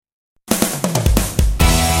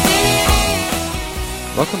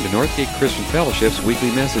Welcome to Northgate Christian Fellowship's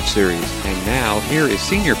weekly message series. And now, here is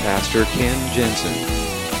Senior Pastor Ken Jensen.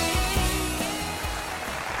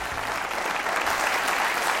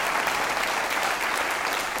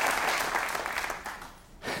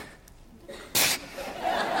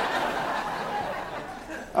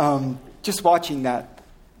 Just watching that,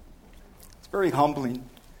 it's very humbling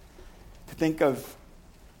to think of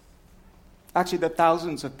actually the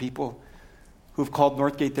thousands of people who've called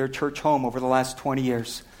Northgate their church home over the last 20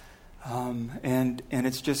 years. And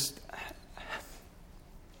it's just, I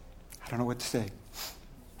don't know what to say.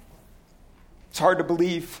 It's hard to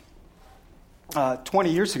believe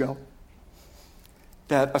 20 years ago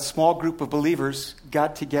that a small group of believers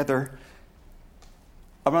got together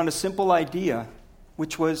around a simple idea,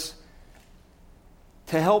 which was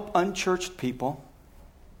to help unchurched people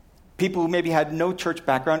who maybe had no church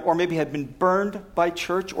background or maybe had been burned by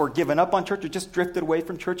church or given up on church or just drifted away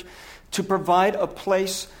from church, to provide a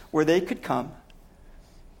place where they could come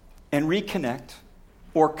and reconnect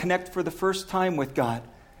or connect for the first time with God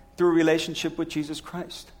through a relationship with Jesus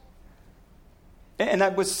Christ. And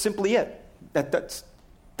that was simply it. That's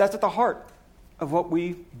at the heart of what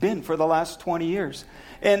we've been for the last 20 years.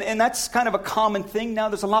 And that's kind of a common thing now.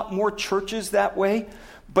 There's a lot more churches that way.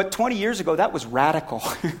 But 20 years ago, that was radical.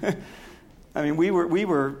 I mean, we were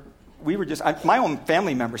just, my own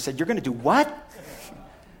family member said, "You're going to do what?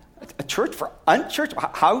 A church for unchurched?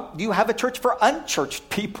 How do you have a church for unchurched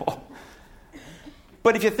people?"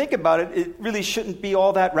 But if you think about it, it really shouldn't be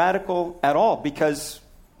all that radical at all, because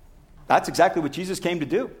that's exactly what Jesus came to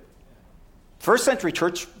do. First century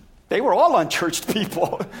church, they were all unchurched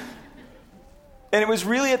people. And it was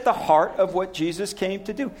really at the heart of what Jesus came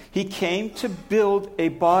to do. He came to build a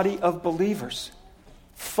body of believers,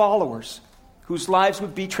 followers, whose lives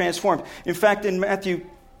would be transformed. In fact, in Matthew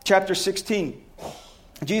chapter 16,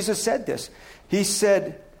 Jesus said this. He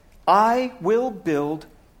said, "I will build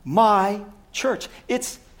my church."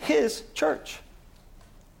 It's his church.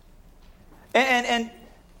 And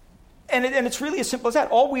it's really as simple as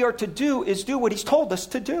that. All we are to do is do what he's told us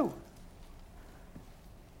to do.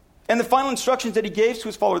 And the final instructions that he gave to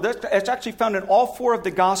his followers, it's actually found in all four of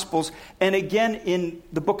the Gospels and again in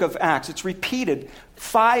the book of Acts. It's repeated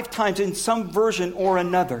 5 times in some version or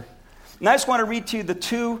another. And I just want to read to you the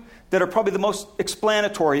two that are probably the most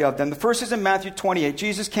explanatory of them. The first is in Matthew 28.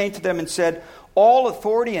 Jesus came to them and said, "All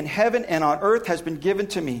authority in heaven and on earth has been given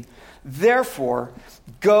to me. Therefore,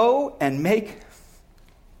 go and make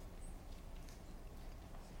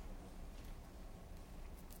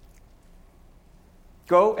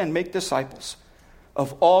disciples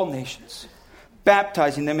of all nations,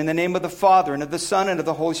 baptizing them in the name of the Father and of the Son and of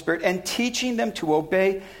the Holy Spirit, and teaching them to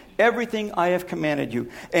obey everything I have commanded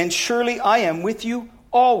you. And surely I am with you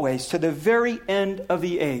always to the very end of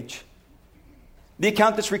the age." The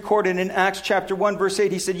account that's recorded in Acts chapter 1, verse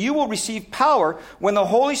 8, he said, "You will receive power when the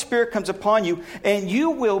Holy Spirit comes upon you, and you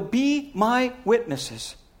will be my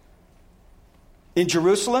witnesses in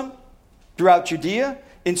Jerusalem, throughout Judea,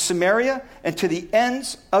 in Samaria, and to the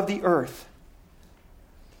ends of the earth."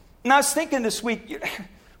 And I was thinking this week,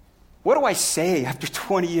 what do I say after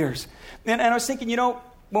 20 years? And I was thinking,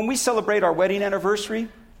 when we celebrate our wedding anniversary,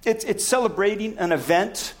 it's celebrating an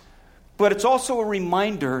event, but it's also a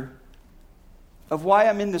reminder of why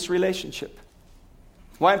I'm in this relationship,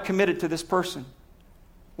 why I'm committed to this person,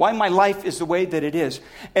 why my life is the way that it is.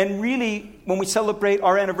 And really, when we celebrate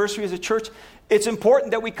our anniversary as a church, it's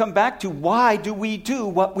important that we come back to, why do we do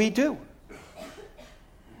what we do?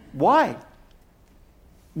 Why?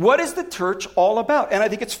 What is the church all about? And I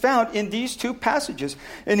think it's found in these two passages.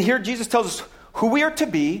 And here Jesus tells us who we are to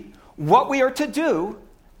be, what we are to do,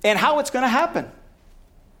 and how it's going to happen.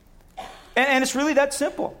 And it's really that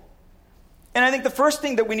simple. And I think the first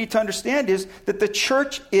thing that we need to understand is that the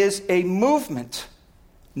church is a movement,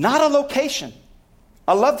 not a location.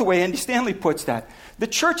 I love the way Andy Stanley puts that. The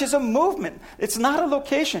church is a movement. It's not a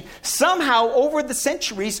location. Somehow, over the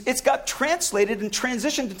centuries, it's got translated and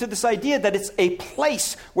transitioned into this idea that it's a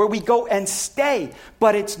place where we go and stay.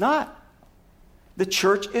 But it's not. The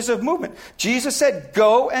church is a movement. Jesus said,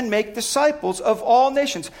 "Go and make disciples of all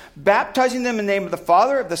nations, baptizing them in the name of the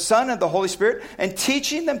Father, of the Son, and of the Holy Spirit, and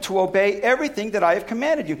teaching them to obey everything that I have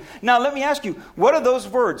commanded you." Now, let me ask you, what are those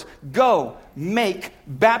words? Go, make,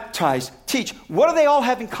 baptize, teach. What do they all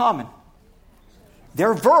have in common?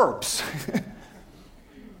 They're verbs.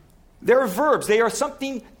 They're verbs. They are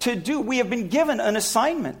something to do. We have been given an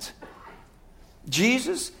assignment.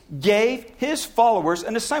 Jesus gave his followers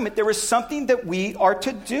an assignment. There is something that we are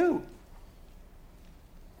to do.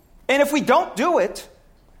 And if we don't do it,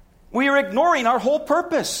 we are ignoring our whole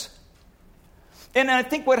purpose. And I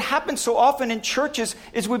think what happens so often in churches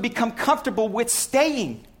is we become comfortable with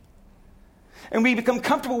staying. And we become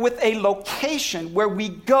comfortable with a location where we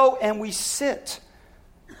go and we sit.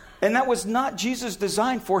 And that was not Jesus'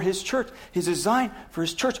 design for his church. His design for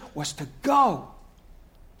his church was to go,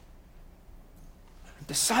 and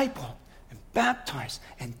disciple, and baptize,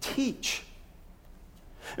 and teach.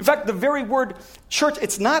 In fact, the very word church,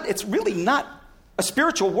 it's really not a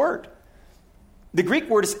spiritual word. The Greek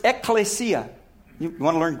word is ekklesia. You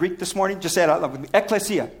want to learn Greek this morning? Just say it out loud with me.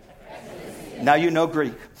 Ekklesia. Now you know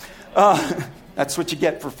Greek. That's what you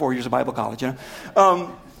get for 4 years of Bible college, you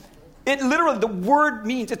know. It literally, the word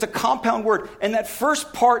means, it's a compound word. And that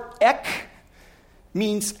first part, ek,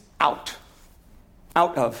 means out.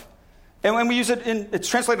 Out of. And when we use it it's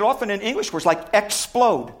translated often in English words like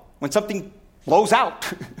explode, when something blows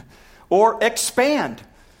out. Or expand.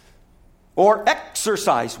 Or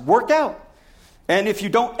exercise, work out. And if you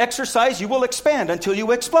don't exercise, you will expand until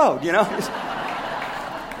you explode, you know.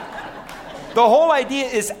 The whole idea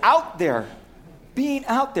is out there. Being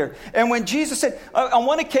out there. And when Jesus said, on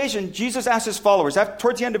one occasion, Jesus asked his followers,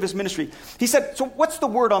 towards the end of his ministry, he said, so what's the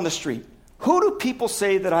word on the street? Who do people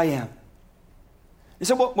say that I am? He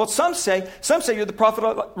said, well, some say you're the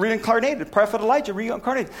prophet reincarnated, prophet Elijah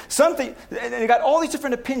reincarnated. Some think, and they got all these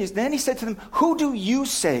different opinions. Then he said to them, who do you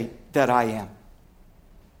say that I am?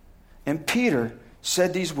 And Peter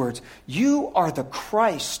said these words, you are the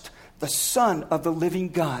Christ, the Son of the living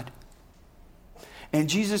God. And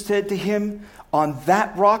Jesus said to him, on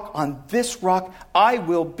that rock, on this rock, I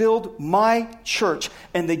will build my church,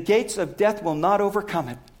 and the gates of death will not overcome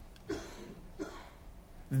it.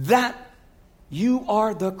 That you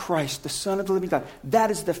are the Christ, the Son of the living God.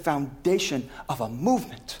 That is the foundation of a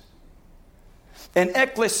movement. And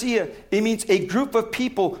ecclesia, it means a group of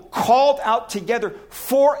people called out together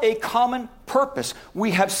for a common purpose.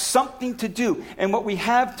 We have something to do. And what we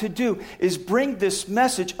have to do is bring this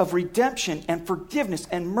message of redemption and forgiveness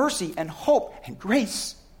and mercy and hope and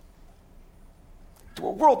grace to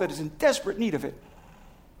a world that is in desperate need of it.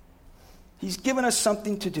 He's given us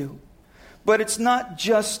something to do. But it's not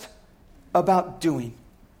just about doing.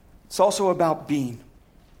 It's also about being.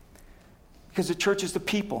 Because the church is the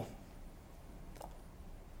people,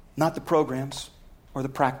 not the programs or the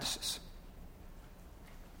practices.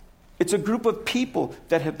 It's a group of people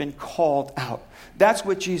that have been called out. That's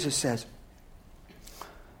what Jesus says.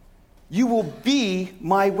 You will be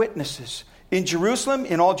my witnesses in Jerusalem,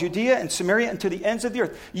 in all Judea and Samaria, and to the ends of the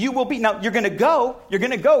earth. You will be. Now, you're going to go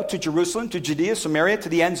to Jerusalem, to Judea, Samaria, to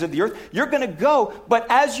the ends of the earth. You're going to go, but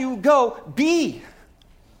as you go, be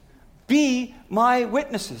my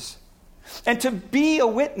witnesses. And to be a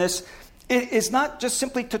witness, it is not just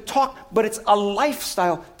simply to talk, but it's a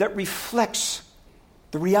lifestyle that reflects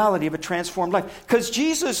the reality of a transformed life. Because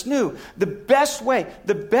Jesus knew the best way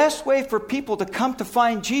for people to come to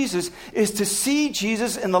find Jesus is to see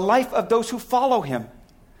Jesus in the life of those who follow him.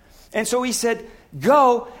 And so he said,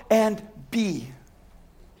 go and be.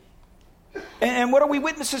 And what are we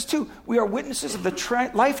witnesses to? We are witnesses of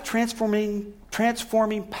the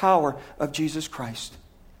life-transforming power of Jesus Christ.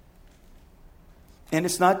 And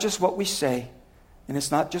it's not just what we say, and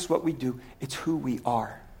it's not just what we do, it's who we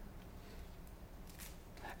are.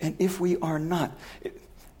 And if we are not,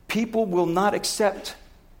 people will not accept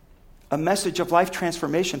a message of life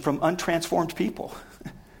transformation from untransformed people.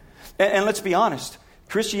 And let's be honest,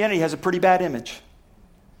 Christianity has a pretty bad image.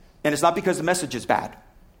 And it's not because the message is bad.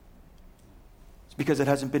 It's because it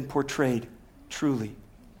hasn't been portrayed truly.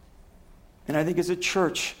 And I think as a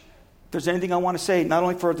church, if there's anything I want to say, not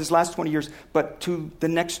only for this last 20 years, but to the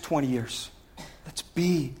next 20 years, let's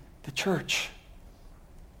be the church.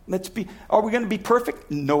 Are we going to be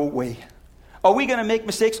perfect? No way. Are we going to make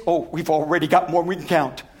mistakes? Oh, we've already got more than we can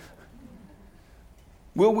count.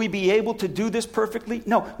 Will we be able to do this perfectly?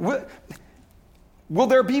 No. Will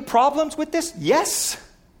there be problems with this? Yes.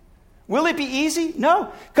 Will it be easy?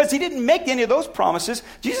 No. Because he didn't make any of those promises.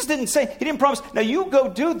 Jesus didn't say, he didn't promise, now you go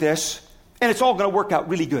do this, and it's all going to work out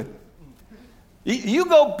really good. You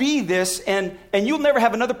go be this, and you'll never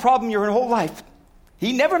have another problem in your whole life.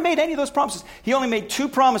 He never made any of those promises. He only made two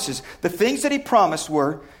promises. The things that he promised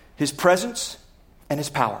were his presence and his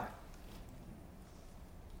power.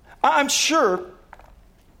 I'm sure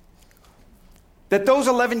that those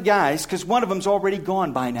 11 guys, because one of them's already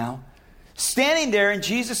gone by now, standing there and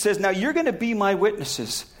Jesus says, now you're going to be my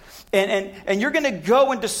witnesses. And you're going to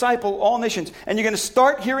go and disciple all nations. And you're going to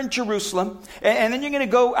start here in Jerusalem. And then you're going to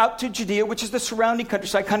go out to Judea, which is the surrounding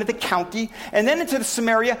countryside, kind of the county. And then into the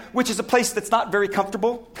Samaria, which is a place that's not very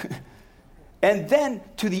comfortable. And then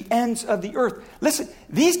to the ends of the earth. Listen,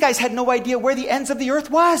 these guys had no idea where the ends of the earth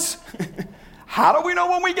was. How do we know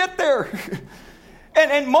when we get there?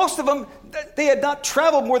 And most of them, they had not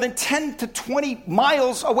traveled more than 10 to 20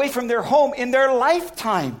 miles away from their home in their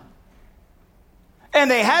lifetime. And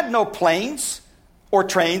they had no planes or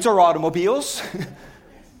trains or automobiles.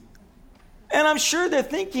 And I'm sure they're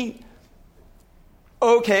thinking,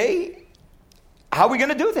 okay, how are we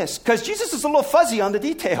going to do this? Because Jesus is a little fuzzy on the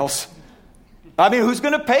details. I mean, who's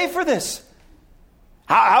going to pay for this?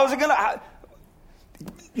 How is it going to...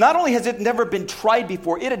 Not only has it never been tried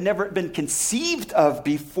before, it had never been conceived of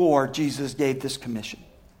before Jesus gave this commission.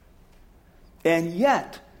 And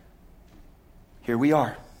yet, here we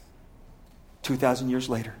are, 2,000 years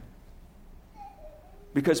later.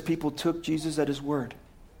 Because people took Jesus at his word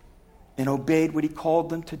and obeyed what he called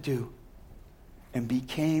them to do and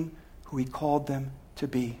became who he called them to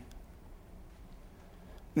be.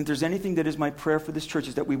 And if there's anything that is my prayer for this church,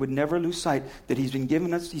 is that we would never lose sight that he's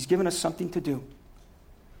given us something to do.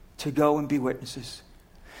 To go and be witnesses.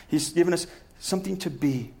 He's given us something to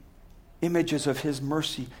be. Images of his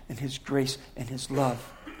mercy and his grace and his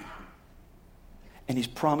love. And he's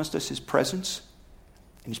promised us his presence.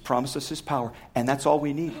 And he's promised us his power. And that's all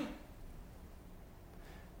we need.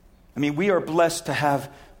 I mean, we are blessed to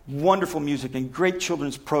have wonderful music and great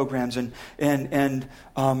children's programs and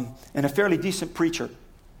a fairly decent preacher.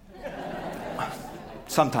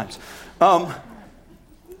 Sometimes. But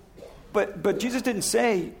Jesus didn't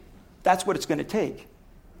say that's what it's going to take.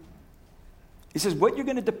 He says, what you're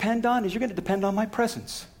going to depend on is you're going to depend on my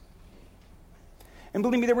presence. And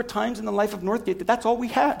believe me, there were times in the life of Northgate that's all we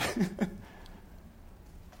had.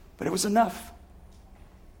 But it was enough.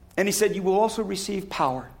 And he said, you will also receive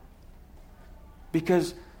power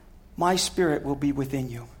because my spirit will be within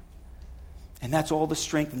you. And that's all the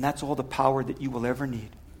strength and that's all the power that you will ever need.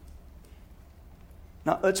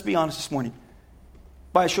 Now, let's be honest this morning.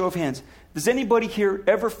 By a show of hands, does anybody here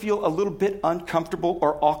ever feel a little bit uncomfortable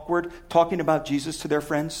or awkward talking about Jesus to their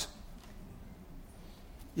friends?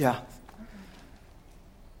 Yeah.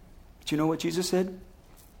 But you know what Jesus said?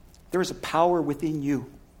 There is a power within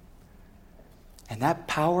you. And that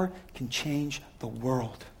power can change the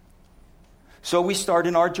world. So we start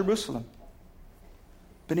in our Jerusalem,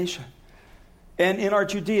 Benicia. And in our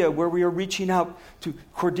Judea, where we are reaching out to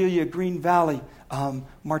Cordelia, Green Valley,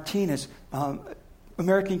 Martinez,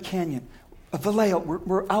 American Canyon, Vallejo,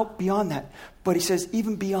 we're out beyond that. But he says,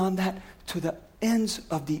 even beyond that, to the ends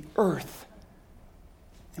of the earth.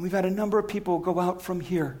 And we've had a number of people go out from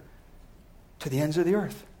here to the ends of the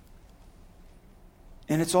earth.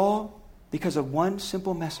 And it's all because of one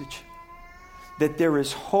simple message. That there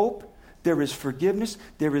is hope, there is forgiveness,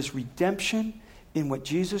 there is redemption in what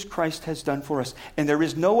Jesus Christ has done for us. And there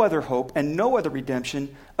is no other hope and no other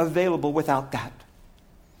redemption available without that.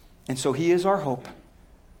 And so he is our hope.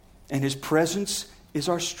 And his presence is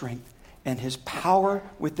our strength. And his power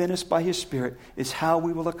within us by his Spirit is how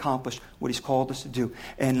we will accomplish what he's called us to do.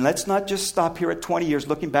 And let's not just stop here at 20 years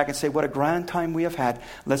looking back and say, what a grand time we have had.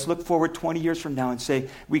 Let's look forward 20 years from now and say,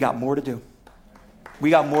 we got more to do. We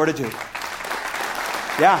got more to do.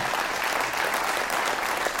 Yeah.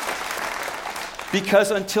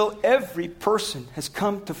 Because until every person has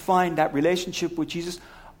come to find that relationship with Jesus,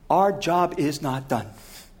 our job is not done.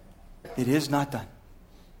 It is not done.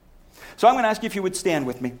 So I'm going to ask you if you would stand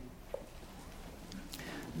with me.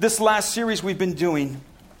 This last series we've been doing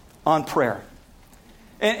on prayer.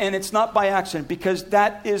 And it's not by accident, because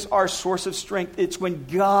that is our source of strength. It's when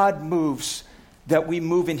God moves that we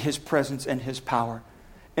move in his presence and his power.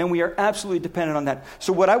 And we are absolutely dependent on that.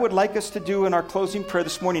 So what I would like us to do in our closing prayer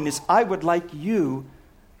this morning is I would like you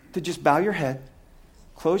to just bow your head,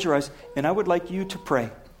 close your eyes, and I would like you to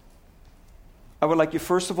pray. I would like you,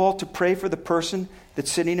 first of all, to pray for the person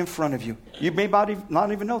that's sitting in front of you. You may not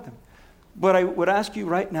even know them. But I would ask you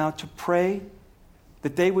right now to pray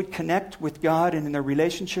that they would connect with God and in their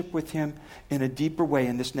relationship with him in a deeper way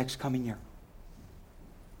in this next coming year.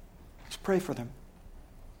 Let's pray for them.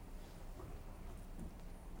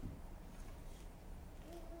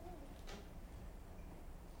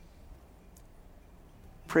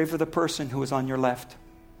 Pray for the person who is on your left,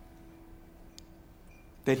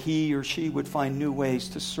 that he or she would find new ways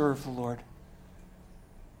to serve the Lord,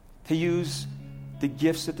 to use the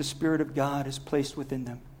gifts that the Spirit of God has placed within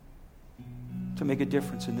them to make a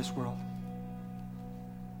difference in this world.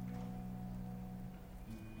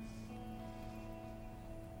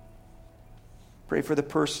 Pray for the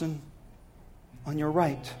person on your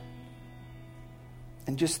right,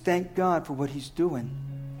 and just thank God for what he's doing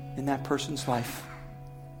in that person's life.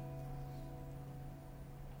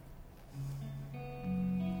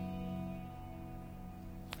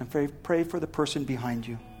 And pray for the person behind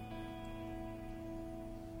you.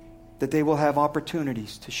 that they will have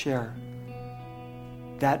opportunities to share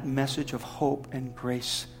that message of hope and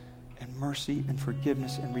grace and mercy and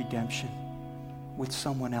forgiveness and redemption with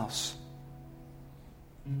someone else.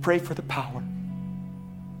 Pray for the power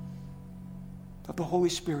of the Holy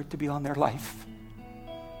Spirit to be on their life.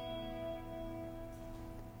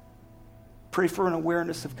 Pray for an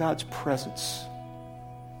awareness of God's presence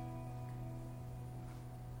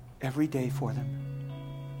every day for them.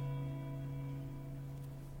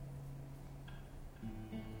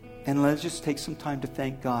 And let's just take some time to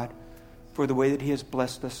thank God for the way that He has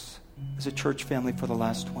blessed us as a church family for the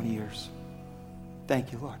last 20 years.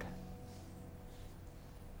 Thank you, Lord.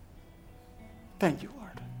 Thank you,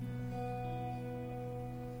 Lord.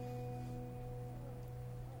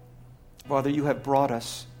 Father, you have brought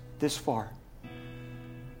us this far.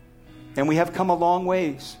 And we have come a long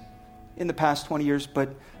ways in the past 20 years,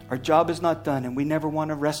 but our job is not done, and we never want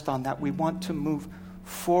to rest on that. We want to move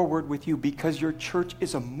forward with you because your church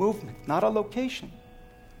is a movement, not a location.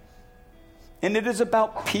 And it is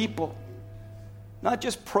about people, not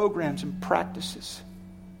just programs and practices.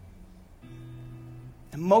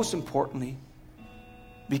 And most importantly,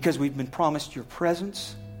 because we've been promised your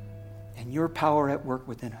presence and your power at work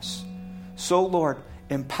within us. So, Lord,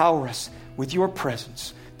 empower us with your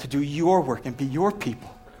presence to do your work and be your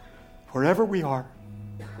people wherever we are.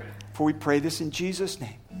 For we pray this in Jesus'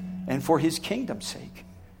 name and for his kingdom's sake.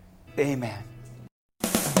 Amen.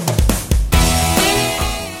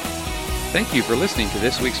 Thank you for listening to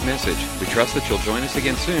this week's message. We trust that you'll join us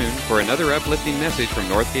again soon for another uplifting message from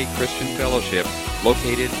Northgate Christian Fellowship,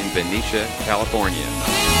 located in Benicia,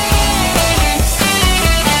 California.